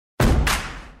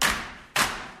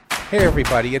Hey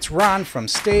everybody, it's Ron from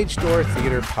Stage Door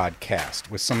Theater Podcast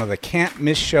with some of the can't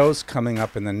miss shows coming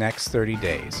up in the next 30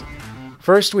 days.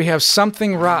 First, we have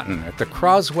Something Rotten at the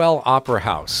Croswell Opera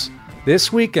House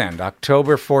this weekend,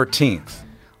 October 14th.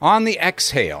 On the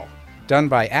Exhale, done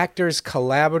by Actors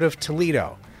Collaborative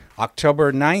Toledo,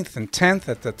 October 9th and 10th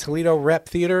at the Toledo Rep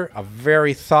Theater, a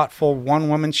very thoughtful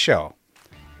one-woman show.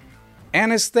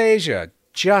 Anastasia,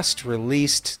 just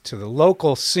released to the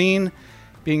local scene,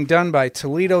 being done by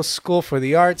Toledo School for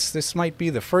the Arts. This might be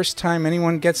the first time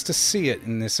anyone gets to see it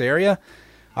in this area.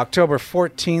 October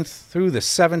 14th through the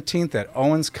 17th at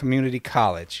Owens Community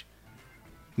College.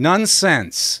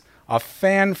 Nonsense, a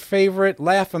fan favorite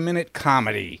laugh-a-minute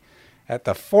comedy at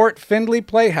the Fort Findlay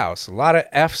Playhouse. A lot of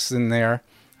F's in there.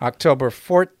 October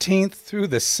 14th through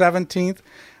the 17th,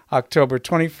 October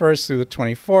 21st through the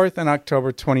 24th, and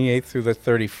October 28th through the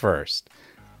 31st.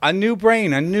 A New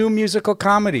Brain, a new musical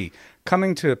comedy,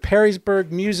 coming to Perrysburg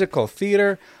Musical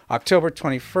Theater, October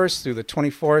 21st through the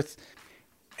 24th.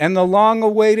 And the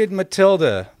long-awaited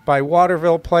Matilda by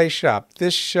Waterville Play Shop.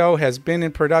 This show has been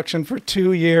in production for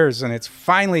 2 years, and it's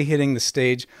finally hitting the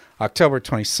stage October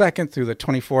 22nd through the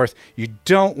 24th. You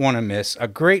don't want to miss a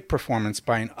great performance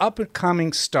by an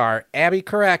up-and-coming star, Abby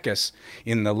Caracas,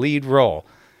 in the lead role.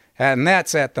 And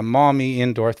that's at the Maumee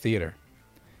Indoor Theater.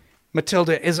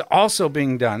 Matilda is also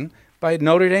being done by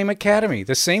Notre Dame Academy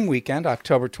the same weekend,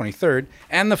 October 23rd,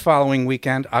 and the following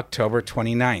weekend, October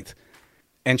 29th.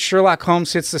 And Sherlock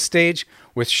Holmes hits the stage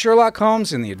with Sherlock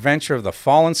Holmes and the Adventure of the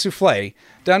Fallen Soufflé,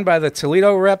 done by the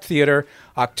Toledo Rep Theater,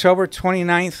 October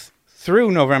 29th through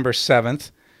November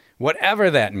 7th, whatever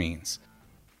that means.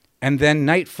 And then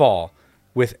Nightfall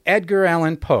with Edgar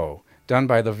Allan Poe, done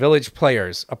by the Village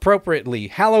Players, appropriately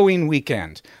Halloween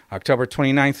weekend, October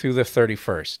 29th through the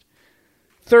 31st.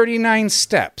 39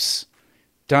 Steps,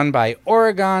 done by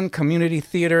Oregon Community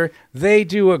Theater. They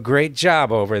do a great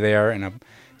job over there, and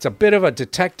it's a bit of a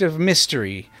detective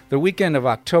mystery. The weekend of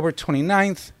October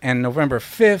 29th and November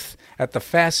 5th at the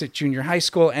Facet Junior High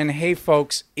School. And hey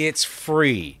folks, it's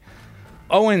free.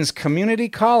 Owens Community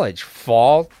College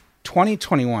Fall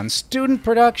 2021 student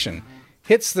production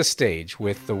hits the stage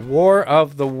with The War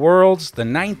of the Worlds, the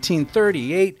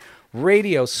 1938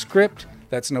 radio script.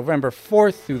 That's November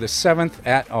 4th through the 7th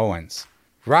at Owens.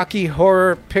 Rocky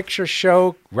Horror Picture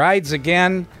Show Rides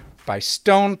Again by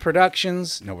Stone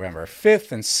Productions, November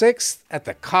 5th and 6th at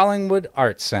the Collingwood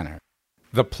Arts Center.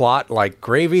 The Plot Like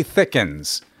Gravy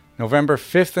Thickens, November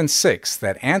 5th and 6th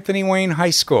at Anthony Wayne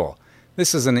High School.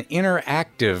 This is an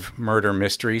interactive murder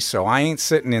mystery, so I ain't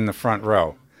sitting in the front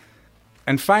row.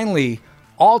 And finally,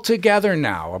 All Together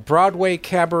Now, a Broadway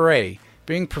cabaret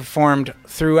being performed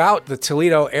throughout the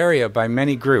Toledo area by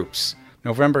many groups,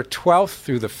 November 12th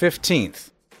through the 15th.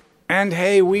 And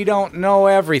hey, we don't know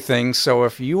everything, so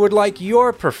if you would like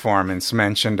your performance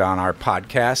mentioned on our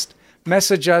podcast,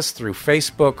 message us through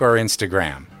Facebook or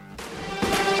Instagram.